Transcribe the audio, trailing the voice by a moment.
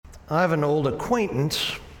I have an old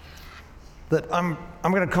acquaintance that I'm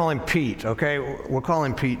going to call him Pete, okay? We'll call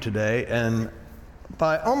him Pete today, and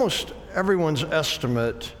by almost everyone's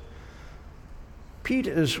estimate, Pete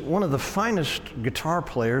is one of the finest guitar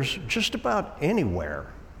players just about anywhere.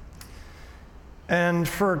 And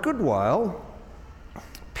for a good while,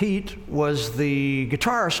 Pete was the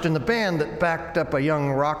guitarist in the band that backed up a young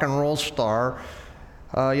rock and roll star,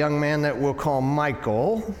 a young man that we'll call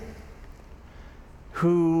Michael,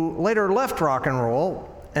 who later left rock and roll,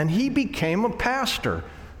 and he became a pastor.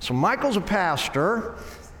 So Michael's a pastor,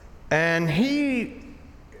 and he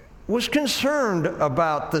was concerned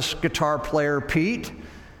about this guitar player, Pete,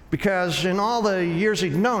 because in all the years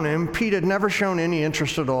he'd known him, Pete had never shown any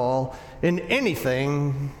interest at all in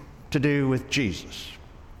anything to do with Jesus.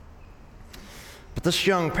 But this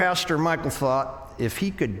young pastor, Michael, thought if he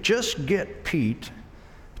could just get Pete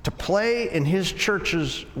to play in his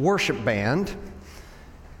church's worship band,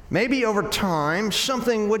 maybe over time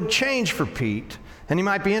something would change for Pete and he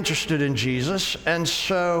might be interested in Jesus. And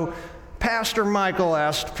so Pastor Michael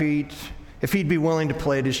asked Pete if he'd be willing to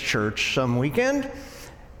play at his church some weekend.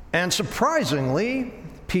 And surprisingly,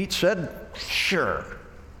 Pete said, sure.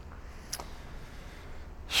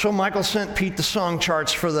 So Michael sent Pete the song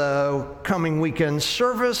charts for the coming weekend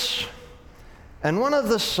service, and one of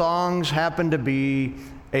the songs happened to be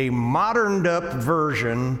a moderned up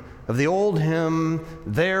version of the old hymn,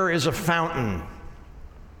 "There is a Fountain."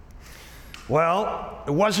 Well,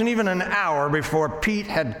 it wasn't even an hour before Pete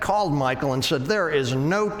had called Michael and said, there is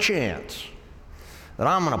no chance that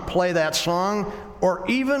I'm going to play that song or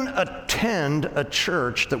even attend a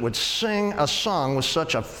church that would sing a song with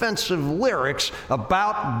such offensive lyrics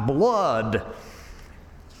about blood.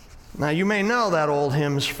 Now, you may know that old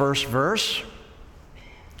hymn's first verse.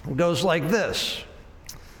 It goes like this: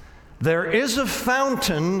 there is a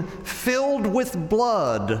fountain filled with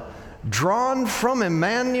blood, drawn from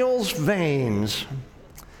Emmanuel's veins,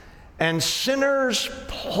 and sinners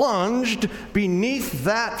plunged beneath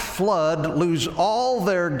that flood lose all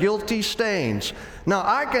their guilty stains. Now,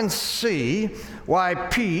 I can see why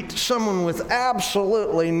Pete, someone with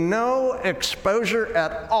absolutely no exposure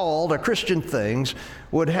at all to Christian things,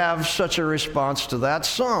 would have such a response to that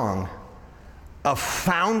song. A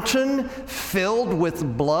fountain filled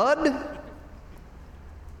with blood?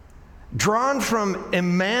 Drawn from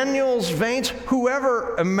Emmanuel's veins,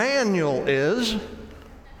 whoever Emmanuel is,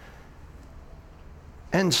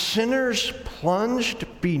 and sinners plunged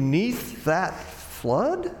beneath that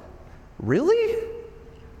flood? Really?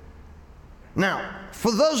 Now,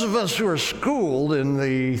 for those of us who are schooled in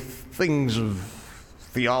the things of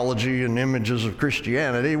theology and images of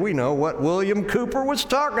Christianity, we know what William Cowper was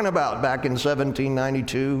talking about back in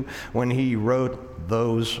 1792 when he wrote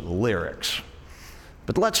those lyrics.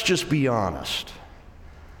 But let's just be honest.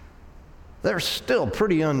 They're still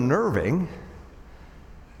pretty unnerving.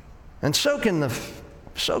 And so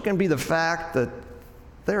can be the fact that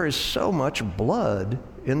there is so much blood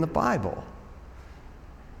in the Bible.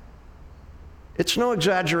 It's no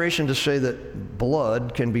exaggeration to say that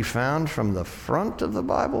blood can be found from the front of the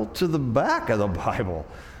Bible to the back of the Bible.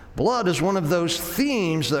 Blood is one of those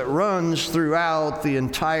themes that runs throughout the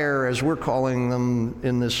entire, as we're calling them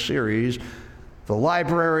in this series, the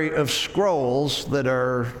library of scrolls that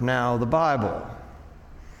are now the Bible.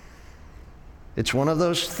 It's one of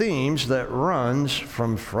those themes that runs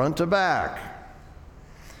from front to back.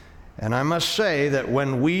 And I must say that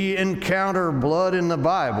when we encounter blood in the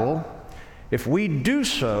Bible, if we do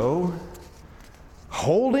so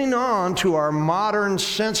holding on to our modern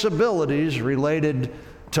sensibilities related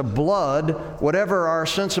to blood, whatever our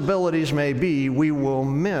sensibilities may be, we will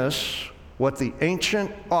miss what the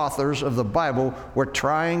ancient authors of the Bible were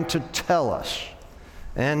trying to tell us.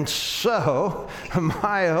 And so,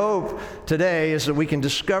 my hope today is that we can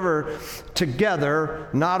discover together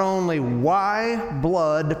not only why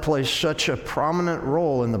blood plays such a prominent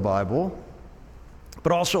role in the Bible,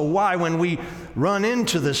 but also why, when we run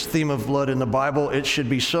into this theme of blood in the Bible, it should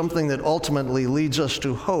be something that ultimately leads us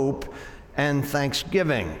to hope and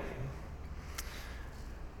thanksgiving.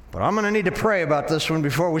 But I'm going to need to pray about this one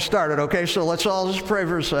before we start it, okay? So let's all just pray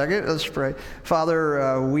for a second. Let's pray.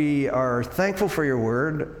 Father, we are thankful for your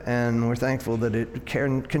word, and we're thankful that it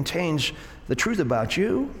contains the truth about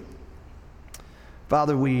you.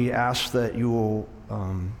 Father, we ask that you will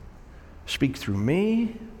speak through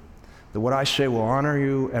me, that what I say will honor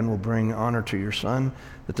you and will bring honor to your Son,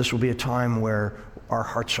 that this will be a time where our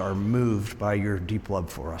hearts are moved by your deep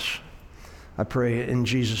love for us. I pray in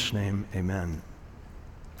Jesus' name, amen.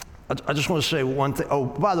 I just want to say one thing. Oh,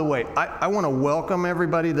 by the way, I want to welcome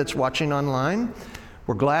everybody that's watching online.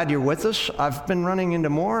 We're glad you're with us. I've been running into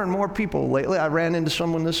more and more people lately. I ran into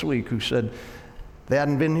someone this week who said they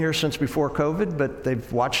hadn't been here since before COVID, but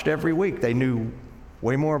they've watched every week. They knew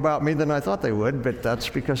way more about me than I thought they would, but that's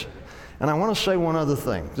because... And I want to say one other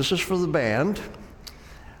thing. This is for the band.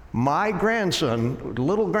 My grandson,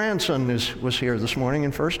 little grandson, was here this morning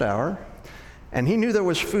in first hour, and he knew there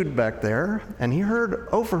was food back there, and he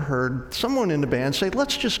overheard someone in the band say,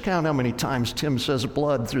 let's just count how many times Tim says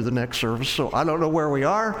blood through the next service. So I don't know where we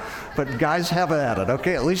are, but guys, have at it,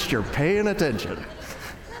 okay? At least you're paying attention.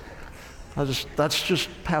 That's just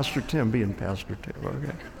Pastor Tim being Pastor Tim,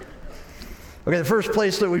 okay? Okay, the first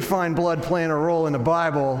place that we find blood playing a role in the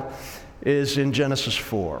Bible is in Genesis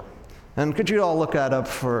 4. And could you all look that up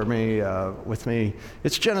for me, with me?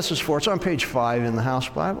 It's Genesis 4. It's on page 5 in the House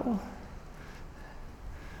Bible.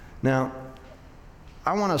 Now,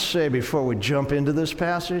 I want to say before we jump into this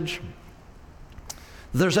passage,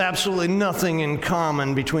 there's absolutely nothing in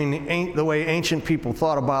common between the way ancient people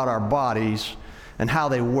thought about our bodies and how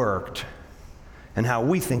they worked and how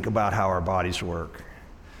we think about how our bodies work.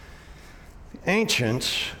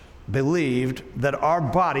 Ancients believed that our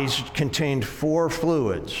bodies contained 4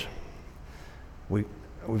 fluids.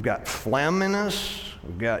 We've got phlegm in us,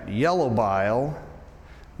 we've got yellow bile,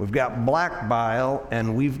 we've got black bile,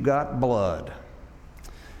 and we've got blood.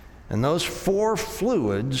 And those 4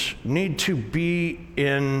 fluids need to be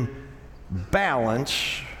in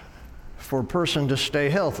balance for a person to stay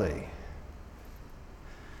healthy.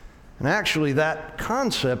 And actually, that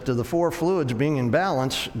concept of the 4 fluids being in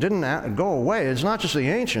balance didn't go away. It's not just the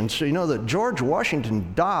ancients. You know that George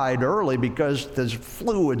Washington died early because his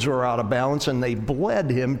fluids were out of balance, and they bled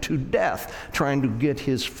him to death trying to get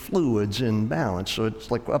his fluids in balance. So it's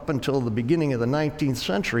like up until the beginning of the 19th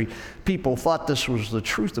century, people thought this was the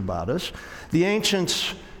truth about us. The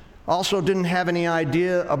ancients also didn't have any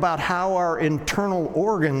idea about how our internal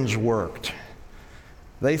organs worked.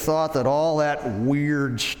 They thought that all that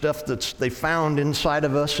weird stuff that they found inside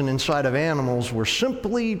of us and inside of animals were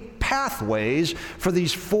simply pathways for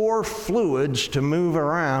these 4 fluids to move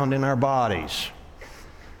around in our bodies.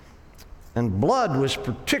 And blood was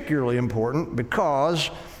particularly important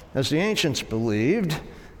because, as the ancients believed,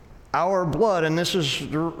 our blood, and this is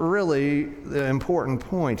really the important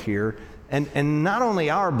point here, and not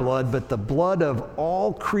only our blood, but the blood of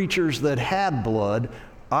all creatures that had blood,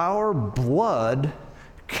 our blood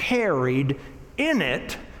carried in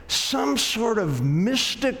it some sort of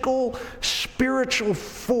mystical, spiritual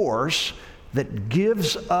force that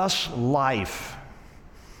gives us life.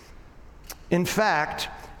 In fact,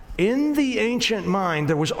 in the ancient mind,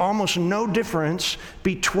 there was almost no difference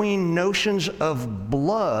between notions of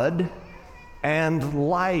blood and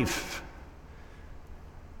life.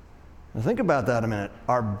 Now think about that a minute.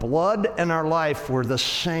 Our blood and our life were the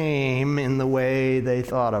same in the way they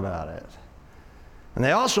thought about it. And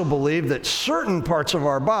they also believed that certain parts of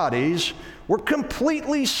our bodies were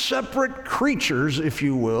completely separate creatures, if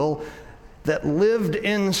you will, that lived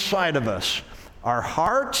inside of us. Our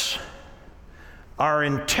hearts, our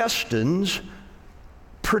intestines,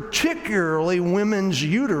 particularly women's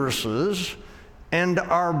uteruses, and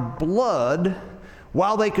our blood,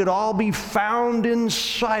 while they could all be found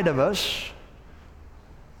inside of us,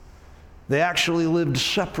 they actually lived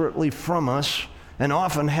separately from us and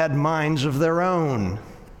often had minds of their own.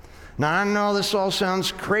 Now, I know this all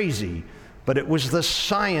sounds crazy, but it was the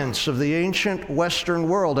science of the ancient Western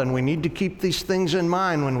world, and we need to keep these things in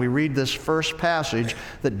mind when we read this first passage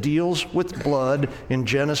that deals with blood in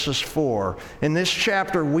Genesis 4. In this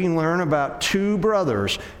chapter, we learn about 2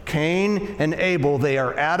 brothers, Cain and Abel. They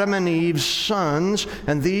are Adam and Eve's sons,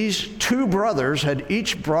 and these 2 brothers had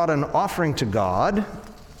each brought an offering to God.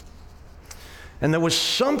 And there was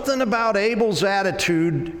something about Abel's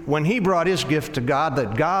attitude when he brought his gift to God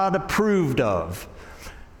that God approved of.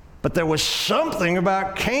 But there was something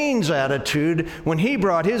about Cain's attitude when he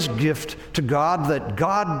brought his gift to God that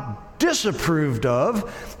God disapproved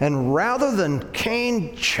of. And rather than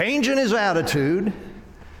Cain changing his attitude,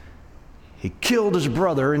 he killed his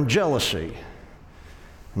brother in jealousy.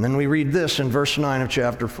 And then we read this in verse 9 of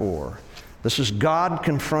chapter 4. This is God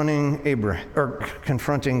confronting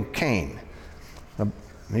Cain.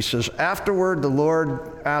 He says, afterward the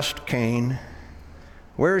Lord asked Cain,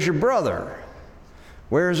 "Where's your brother?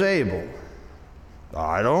 Where's Abel?"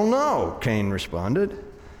 "I don't know," Cain responded.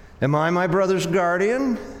 "Am I my brother's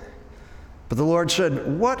guardian?" But the Lord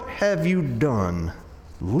said, "What have you done?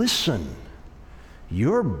 Listen,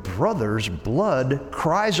 your brother's blood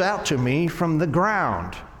cries out to me from the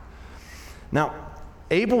ground." Now,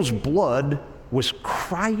 Abel's blood was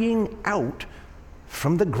crying out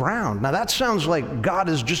from the ground. Now that sounds like God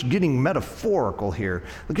is just getting metaphorical here,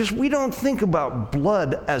 because we don't think about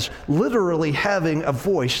blood as literally having a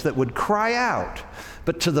voice that would cry out.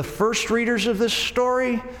 But to the first readers of this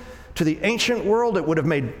story, to the ancient world, it would have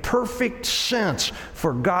made perfect sense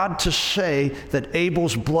for God to say that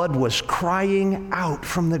Abel's blood was crying out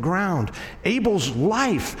from the ground. Abel's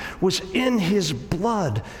life was in his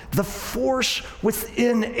blood. The force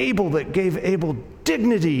within Abel that gave Abel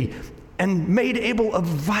dignity and made Abel a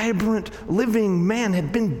vibrant, living man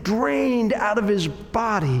had been drained out of his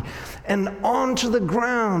body and onto the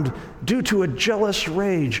ground due to a jealous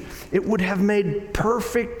rage. It would have made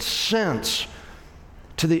perfect sense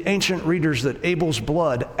to the ancient readers that Abel's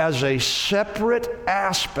blood, as a separate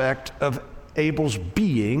aspect of Abel's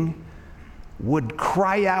being, would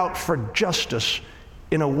cry out for justice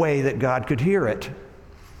in a way that God could hear it.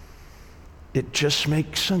 It just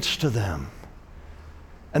makes sense to them.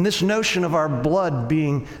 And this notion of our blood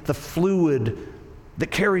being the fluid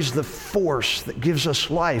that carries the force that gives us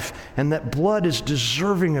life, and that blood is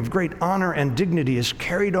deserving of great honor and dignity, is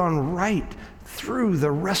carried on right through the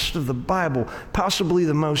rest of the Bible. Possibly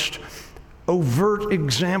the most overt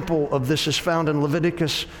example of this is found in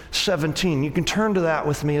Leviticus 17. You can turn to that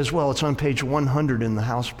with me as well. It's on page 100 in the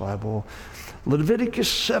House Bible. Leviticus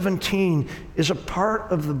 17 is a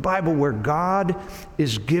part of the Bible where God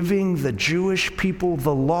is giving the Jewish people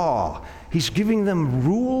the law. He's giving them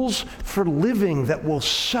rules for living that will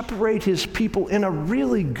separate his people in a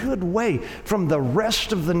really good way from the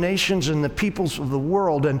rest of the nations and the peoples of the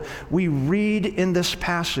world. And we read in this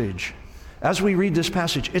passage, as we read this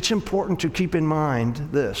passage, it's important to keep in mind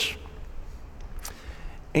this.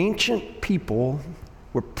 Ancient people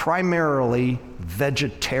were primarily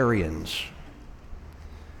vegetarians.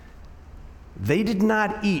 They did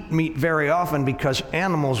not eat meat very often because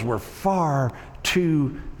animals were far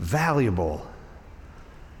too valuable.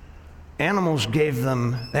 Animals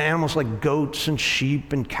like goats and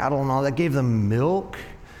sheep and cattle and all that gave them milk.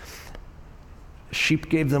 Sheep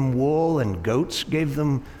gave them wool, and goats gave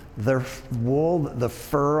them their wool, the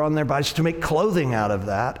fur on their bodies, to make clothing out of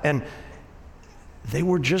that. And they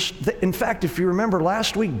were just, in fact, if you remember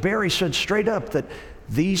last week, Barry said straight up that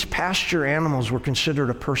these pasture animals were considered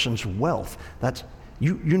a person's wealth.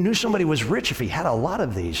 You knew somebody was rich if he had a lot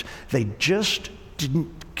of these. They just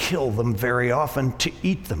didn't kill them very often to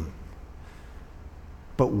eat them.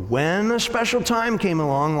 But when a special time came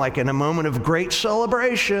along, like in a moment of great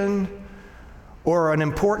celebration or an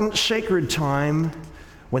important sacred time,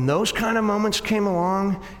 when those kind of moments came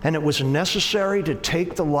along and it was necessary to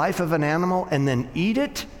take the life of an animal and then eat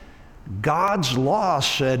it, God's law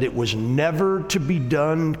said it was never to be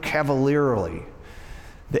done cavalierly.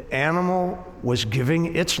 The animal was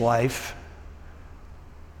giving its life,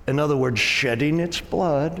 in other words, shedding its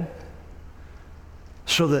blood,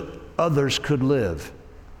 so that others could live.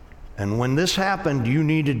 And when this happened, you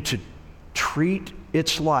needed to treat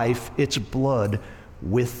its life, its blood,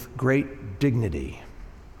 with great dignity.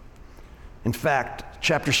 In fact,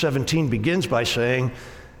 chapter 17 begins by saying,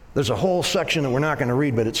 there's a whole section that we're not going to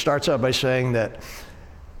read, but it starts out by saying that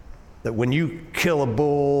when you kill a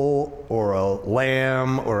bull or a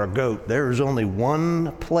lamb or a goat, there is only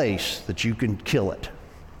one place that you can kill it.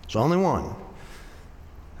 There's only one.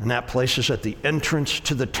 And that place is at the entrance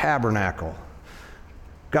to the tabernacle.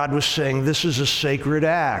 God was saying, this is a sacred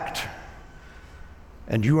act,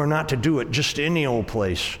 and you are not to do it just any old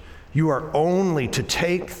place. You are only to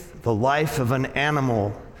take the life of an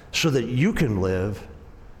animal so that you can live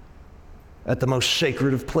at the most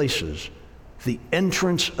sacred of places, the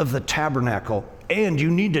entrance of the tabernacle, and you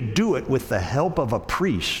need to do it with the help of a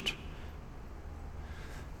priest.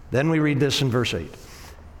 Then we read this in verse 8.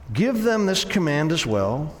 Give them this command as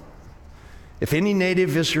well. If any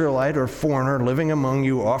native Israelite or foreigner living among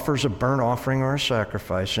you offers a burnt offering or a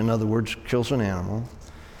sacrifice, in other words, kills an animal,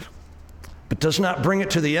 but does not bring it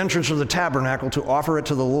to the entrance of the tabernacle to offer it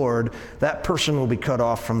to the Lord, that person will be cut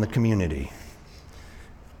off from the community.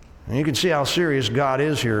 And you can see how serious God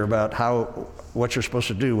is here about what you're supposed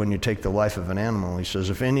to do when you take the life of an animal. He says,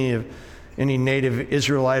 if any native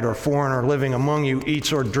Israelite or foreigner living among you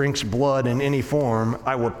eats or drinks blood in any form,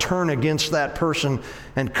 I will turn against that person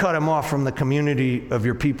and cut him off from the community of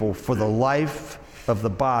your people, for the life of the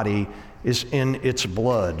body is in its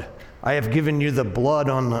blood. I have given you the blood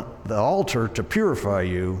on the altar to purify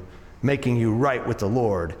you, making you right with the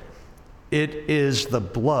Lord. It is the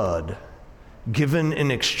blood given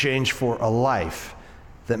in exchange for a life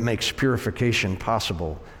that makes purification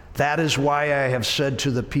possible. That is why I have said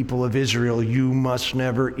to the people of Israel, you must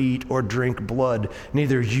never eat or drink blood,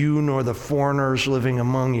 neither you nor the foreigners living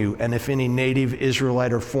among you. And if any native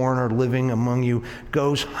Israelite or foreigner living among you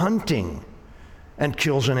goes hunting and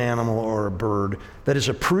kills an animal or a bird that is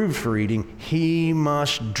approved for eating, he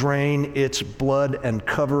must drain its blood and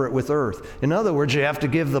cover it with earth. In other words, you have to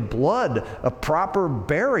give the blood a proper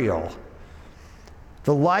burial.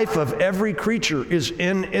 The life of every creature is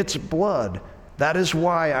in its blood. That is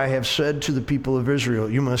why I have said to the people of Israel,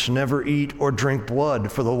 you must never eat or drink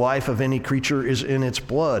blood, for the life of any creature is in its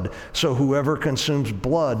blood. So whoever consumes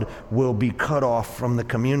blood will be cut off from the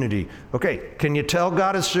community. Okay, can you tell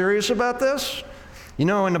God is serious about this? You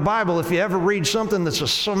know, in the Bible, if you ever read something that's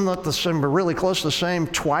somewhat the same, but really close to the same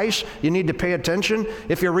twice, you need to pay attention.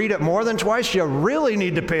 If you read it more than twice, you really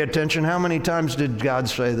need to pay attention. How many times did God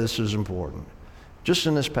say this is important? Just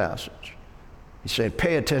in this passage. He's saying,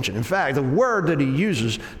 pay attention. In fact, the word that he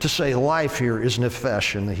uses to say life here is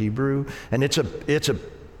nephesh in the Hebrew. And he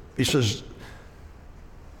says,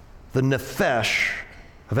 the nephesh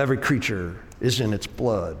of every creature is in its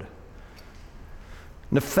blood.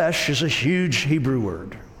 Nephesh is a huge Hebrew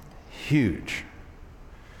word. Huge.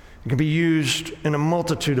 It can be used in a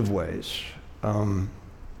multitude of ways.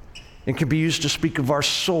 It can be used to speak of our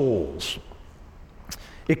souls.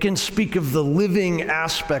 It can speak of the living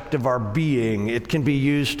aspect of our being. It can be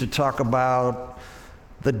used to talk about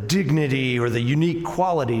the dignity or the unique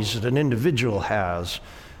qualities that an individual has.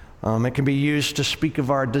 It can be used to speak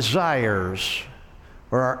of our desires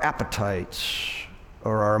or our appetites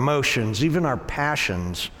or our emotions, even our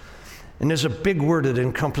passions. And there's a big word that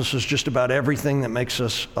encompasses just about everything that makes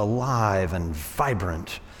us alive and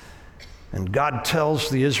vibrant. And God tells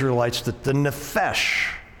the Israelites that the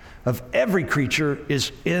nephesh of every creature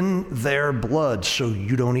is in their blood. So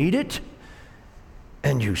you don't eat it,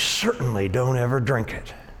 and you certainly don't ever drink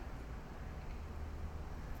it.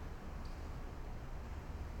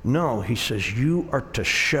 No, he says, you are to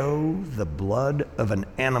show the blood of an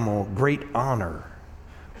animal great honor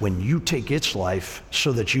when you take its life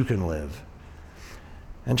so that you can live.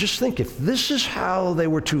 And just think, if this is how they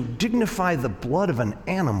were to dignify the blood of an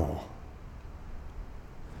animal,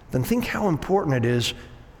 then think how important it is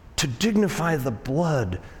to dignify the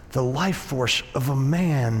blood, the life force of a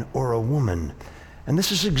man or a woman. And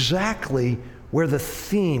this is exactly where this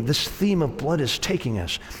theme of blood is taking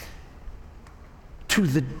us. To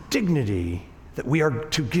the dignity that we are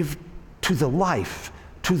to give to the life,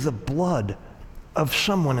 to the blood of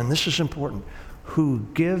someone, and this is important, who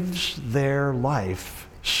gives their life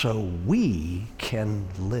so we can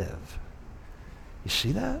live. You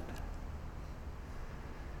see that?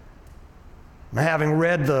 Now, having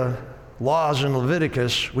read the laws in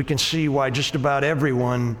Leviticus, we can see why just about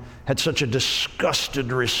everyone had such a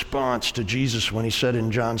disgusted response to Jesus when he said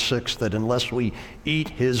in John 6 that unless we eat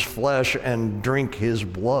his flesh and drink his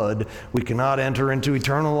blood, we cannot enter into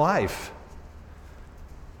eternal life.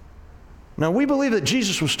 Now, we believe that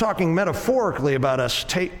Jesus was talking metaphorically about us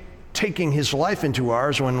taking his life into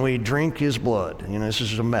ours when we drink his blood. You know, this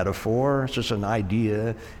is a metaphor, it's just an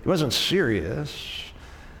idea. It wasn't serious.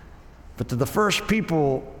 But to the first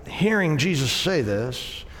people hearing Jesus say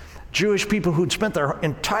this, Jewish people who'd spent their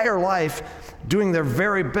entire life doing their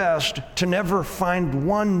very best to never find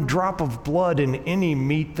one drop of blood in any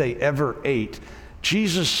meat they ever ate,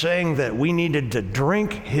 Jesus saying that we needed to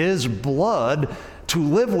drink his blood to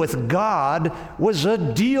live with God was a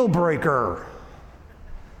deal breaker.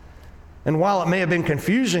 And while it may have been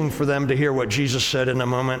confusing for them to hear what Jesus said in a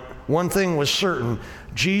moment, one thing was certain.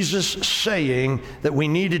 Jesus saying that we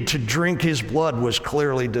needed to drink his blood was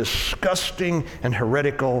clearly disgusting and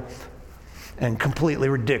heretical and completely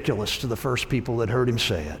ridiculous to the first people that heard him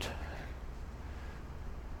say it.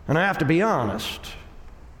 And I have to be honest,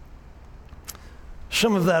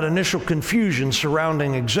 some of that initial confusion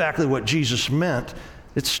surrounding exactly what Jesus meant,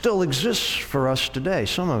 it still exists for us today,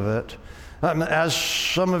 some of it. As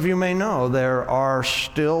some of you may know, there are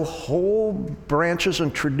still whole branches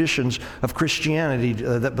and traditions of Christianity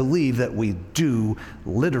that believe that we do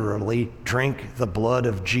literally drink the blood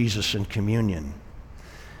of Jesus in communion.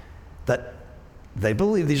 That they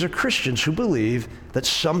believe, these are Christians who believe that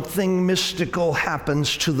something mystical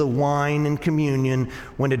happens to the wine in communion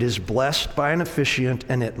when it is blessed by an officiant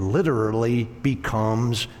and it literally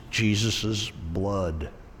becomes Jesus' blood.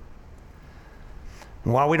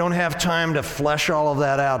 And while we don't have time to flesh all of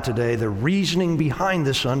that out today, the reasoning behind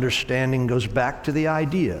this understanding goes back to the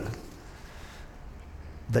idea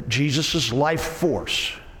that Jesus' life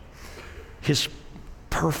force, his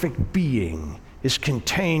perfect being, is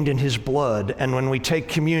contained in his blood. And when we take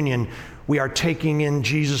communion, we are taking in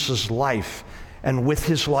Jesus' life. And with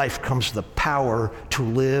his life comes the power to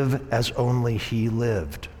live as only he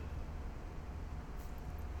lived.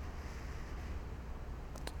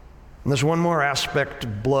 And there's one more aspect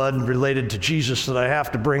of blood related to Jesus that I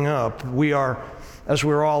have to bring up. We are, as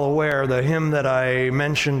we're all aware, the hymn that I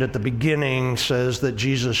mentioned at the beginning says that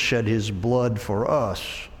Jesus shed his blood for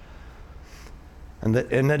us. And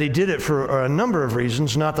that he did it for a number of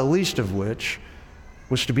reasons, not the least of which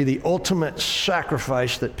was to be the ultimate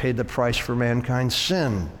sacrifice that paid the price for mankind's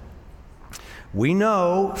sin. We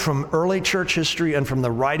know from early church history and from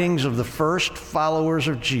the writings of the first followers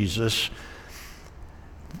of Jesus,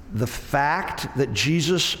 the fact that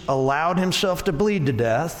Jesus allowed himself to bleed to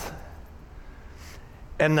death,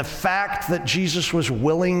 and the fact that Jesus was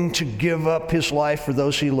willing to give up his life for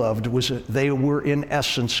those he loved, they were in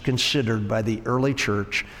essence considered by the early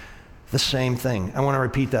church the same thing. I want to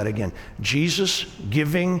repeat that again. Jesus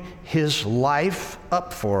giving his life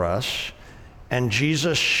up for us and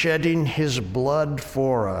Jesus shedding his blood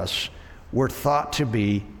for us were thought to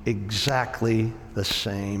be exactly the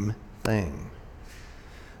same thing.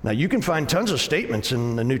 Now, you can find tons of statements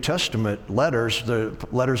in the New Testament letters, the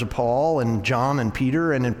letters of Paul and John and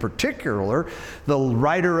Peter, and in particular, the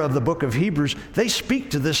writer of the book of Hebrews. They speak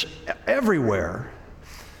to this everywhere.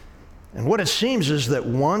 And what it seems is that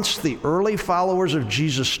once the early followers of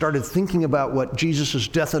Jesus started thinking about what Jesus'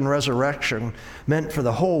 death and resurrection meant for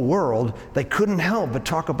the whole world, they couldn't help but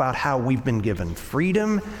talk about how we've been given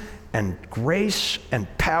freedom and grace and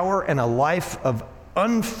power and a life of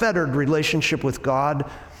unfettered relationship with God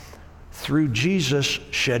through Jesus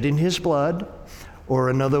shedding his blood, or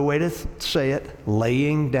another way to say it,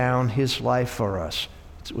 laying down his life for us.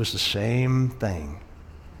 It was the same thing.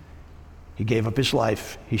 He gave up his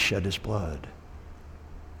life, he shed his blood.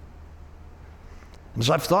 And as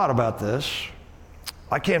I've thought about this,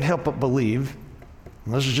 I can't help but believe,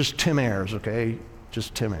 and this is just Tim Ayers, okay?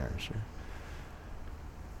 Just Tim Ayers.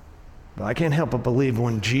 But I can't help but believe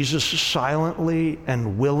when Jesus silently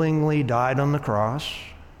and willingly died on the cross,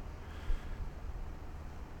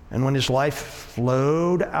 and when his life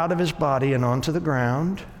flowed out of his body and onto the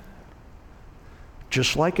ground,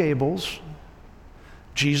 just like Abel's,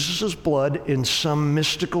 Jesus' blood in some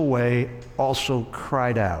mystical way also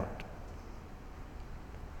cried out.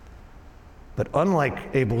 But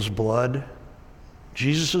unlike Abel's blood,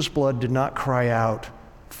 Jesus' blood did not cry out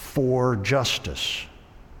for justice.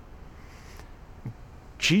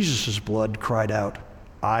 Jesus' blood cried out,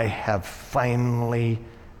 I have finally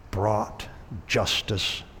brought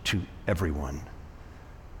justice to everyone.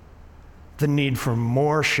 The need for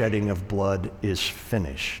more shedding of blood is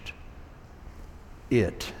finished.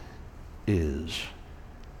 It is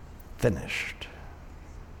finished.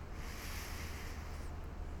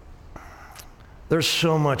 There's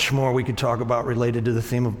so much more we could talk about related to the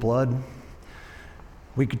theme of blood.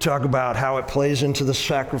 We could talk about how it plays into the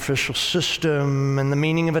sacrificial system and the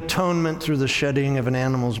meaning of atonement through the shedding of an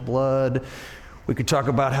animal's blood. We could talk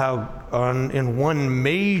about how in one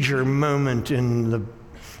major moment in the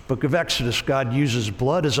book of Exodus, God uses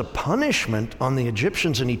blood as a punishment on the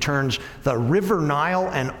Egyptians, and he turns the river Nile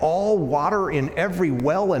and all water in every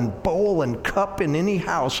well and bowl and cup in any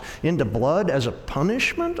house into blood as a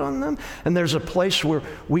punishment on them. And there's a place where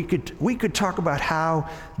we could talk about how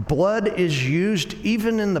blood is used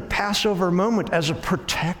even in the Passover moment as a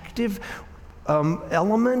protective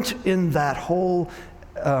element in that whole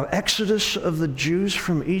exodus of the Jews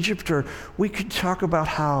from Egypt. Or we could talk about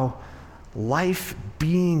how life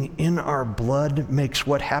being in our blood makes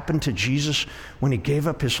what happened to Jesus when he gave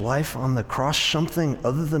up his life on the cross something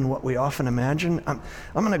other than what we often imagine. I'm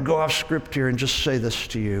going to go off script here and just say this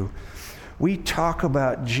to you. We talk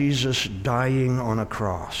about Jesus dying on a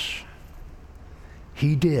cross.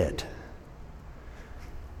 He did.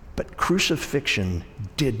 But crucifixion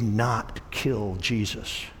did not kill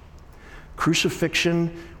Jesus.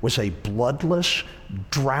 Crucifixion was a bloodless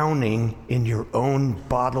drowning in your own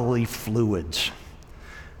bodily fluids.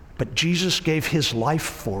 But Jesus gave his life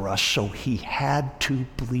for us, so he had to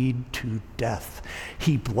bleed to death.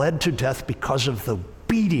 He bled to death because of the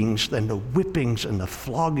beatings and the whippings and the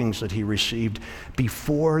floggings that he received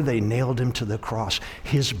before they nailed him to the cross.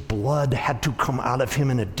 His blood had to come out of him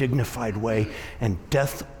in a dignified way, and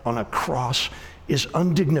death on a cross is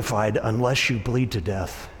undignified unless you bleed to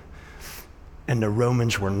death. And the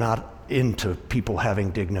Romans were not into people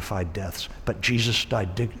having dignified deaths, but Jesus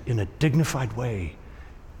died in a dignified way,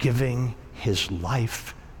 giving his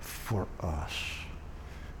life for us.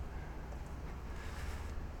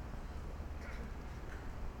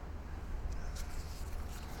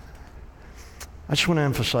 I just want to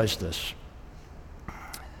emphasize this.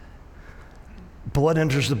 Blood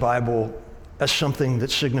enters the Bible as something that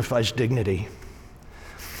signifies dignity.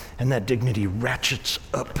 And that dignity ratchets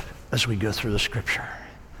up as we go through the scripture,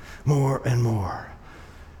 more and more.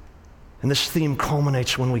 And this theme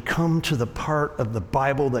culminates when we come to the part of the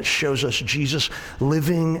Bible that shows us Jesus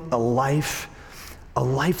living a life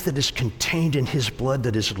that is contained in his blood,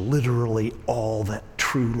 that is literally all that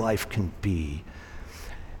true life can be.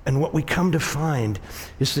 And what we come to find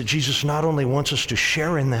is that Jesus not only wants us to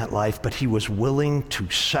share in that life, but he was willing to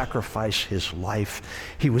sacrifice his life.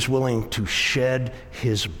 He was willing to shed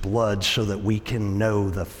his blood so that we can know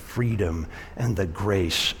the freedom and the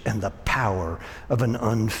grace and the power of an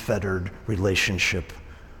unfettered relationship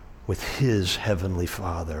with his heavenly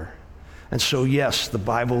Father. And so, yes, the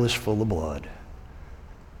Bible is full of blood.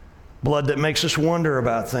 Blood that makes us wonder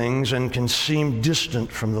about things and can seem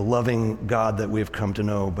distant from the loving God that we've come to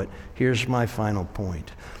know. But here's my final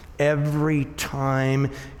point. Every time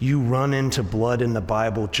you run into blood in the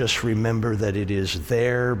Bible, just remember that it is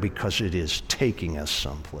there because it is taking us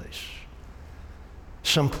someplace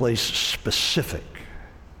specific.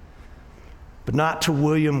 But not to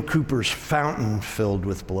William Cooper's fountain filled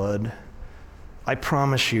with blood. I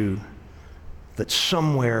promise you that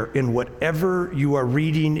somewhere in whatever you are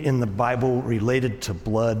reading in the Bible related to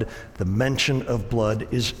blood, the mention of blood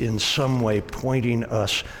is in some way pointing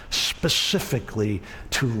us specifically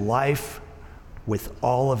to life with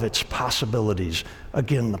all of its possibilities.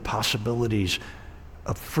 Again, the possibilities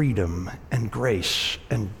of freedom and grace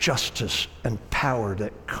and justice and power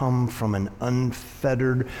that come from an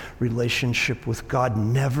unfettered relationship with God.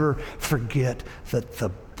 Never forget that the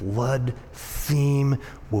blood theme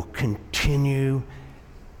will continue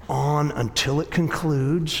on until it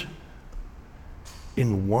concludes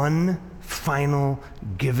in one final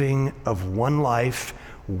giving of one life,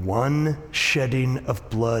 one shedding of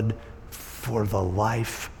blood for the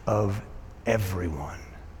life of everyone.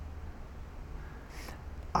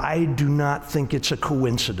 I do not think it's a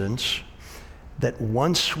coincidence that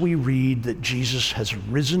once we read that Jesus has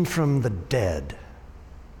risen from the dead,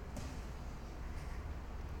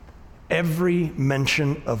 every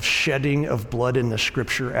mention of shedding of blood in the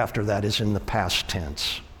scripture after that is in the past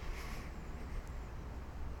tense.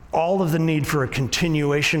 All of the need for a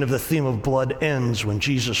continuation of the theme of blood ends when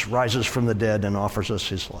Jesus rises from the dead and offers us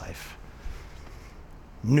his life.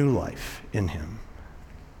 New life in him.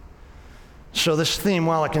 So this theme,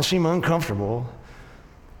 while it can seem uncomfortable,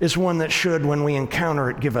 is one that should, when we encounter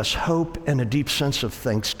it, give us hope and a deep sense of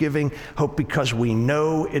thanksgiving. Hope because we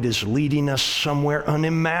know it is leading us somewhere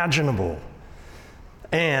unimaginable.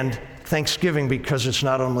 And thanksgiving because it's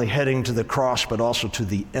not only heading to the cross, but also to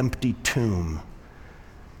the empty tomb.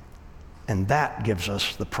 And that gives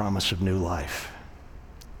us the promise of new life.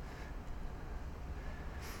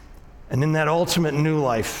 And in that ultimate new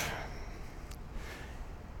life,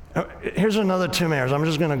 here's another Tim Ayers. I'm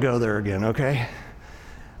just going to go there again, okay?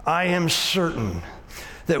 I am certain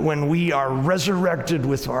that when we are resurrected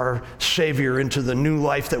with our Savior into the new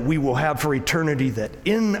life that we will have for eternity, that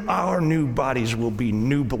in our new bodies will be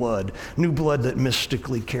new blood that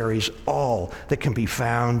mystically carries all that can be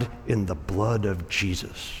found in the blood of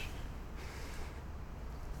Jesus.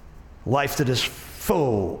 Life that is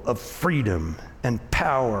full of freedom and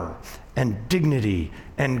power and dignity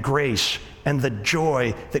and grace and the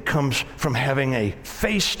joy that comes from having a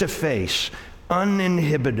face-to-face,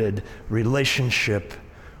 uninhibited relationship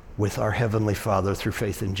with our Heavenly Father through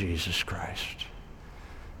faith in Jesus Christ.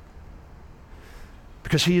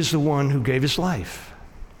 Because he is the one who gave his life.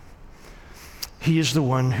 He is the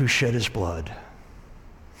one who shed his blood.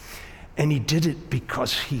 And he did it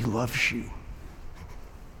because he loves you.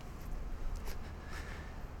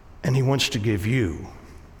 And he wants to give you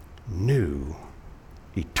new,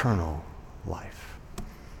 eternal life.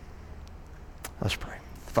 Let's pray.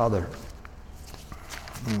 Father,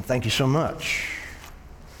 thank you so much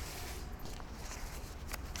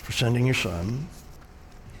for sending your Son.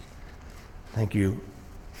 Thank you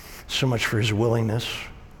so much for his willingness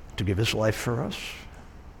to give his life for us.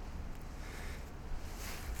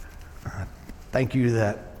 Thank you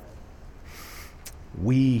that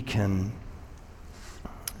we can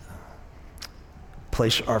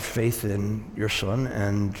place our faith in your Son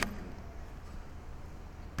and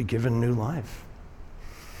be given new life.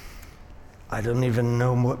 I don't even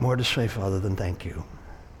know what more to say, Father, than thank you.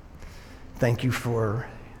 Thank you for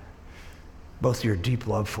both your deep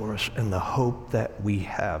love for us and the hope that we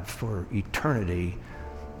have for eternity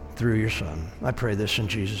through your Son. I pray this in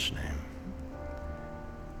Jesus' name.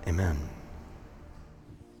 Amen.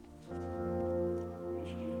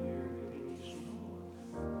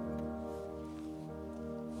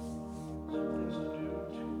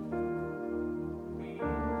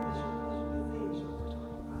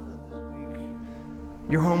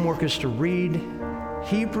 your homework is to read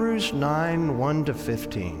Hebrews 9, 1 to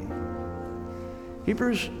 15.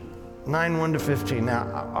 Hebrews 9, 1 to 15.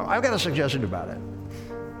 Now, I've got a suggestion about it.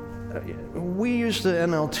 We use the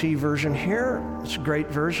NLT version here. It's a great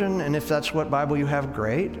version, and if that's what Bible you have,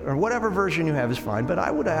 great. Or whatever version you have is fine, but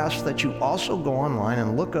I would ask that you also go online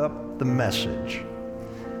and look up the Message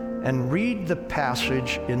and read the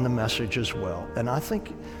passage in the Message as well. And I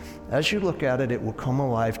think as you look at it, it will come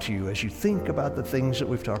alive to you as you think about the things that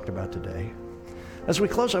we've talked about today. As we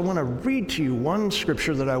close, I want to read to you one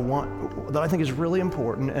scripture that I think is really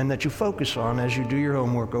important and that you focus on as you do your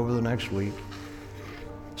homework over the next week.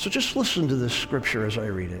 So just listen to this scripture as I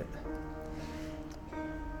read it.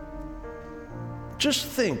 Just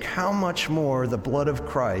think how much more the blood of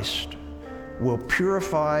Christ will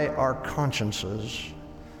purify our consciences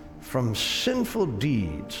from sinful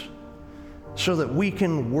deeds so that we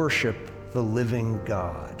can worship the living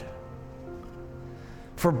God.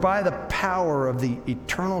 For by the power of the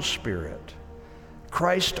eternal Spirit,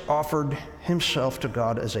 Christ offered himself to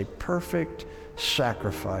God as a perfect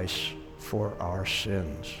sacrifice for our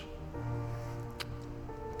sins.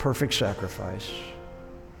 Perfect sacrifice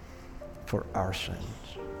for our sins.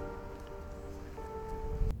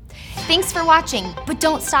 Thanks for watching, but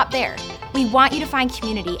don't stop there. We want you to find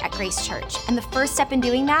community at Grace Church, and the first step in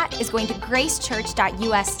doing that is going to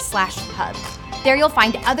gracechurch.us/hub. There you'll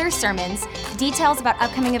find other sermons, details about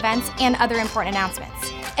upcoming events, and other important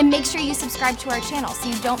announcements. And make sure you subscribe to our channel so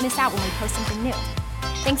you don't miss out when we post something new.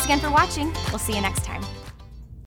 Thanks again for watching. We'll see you next time.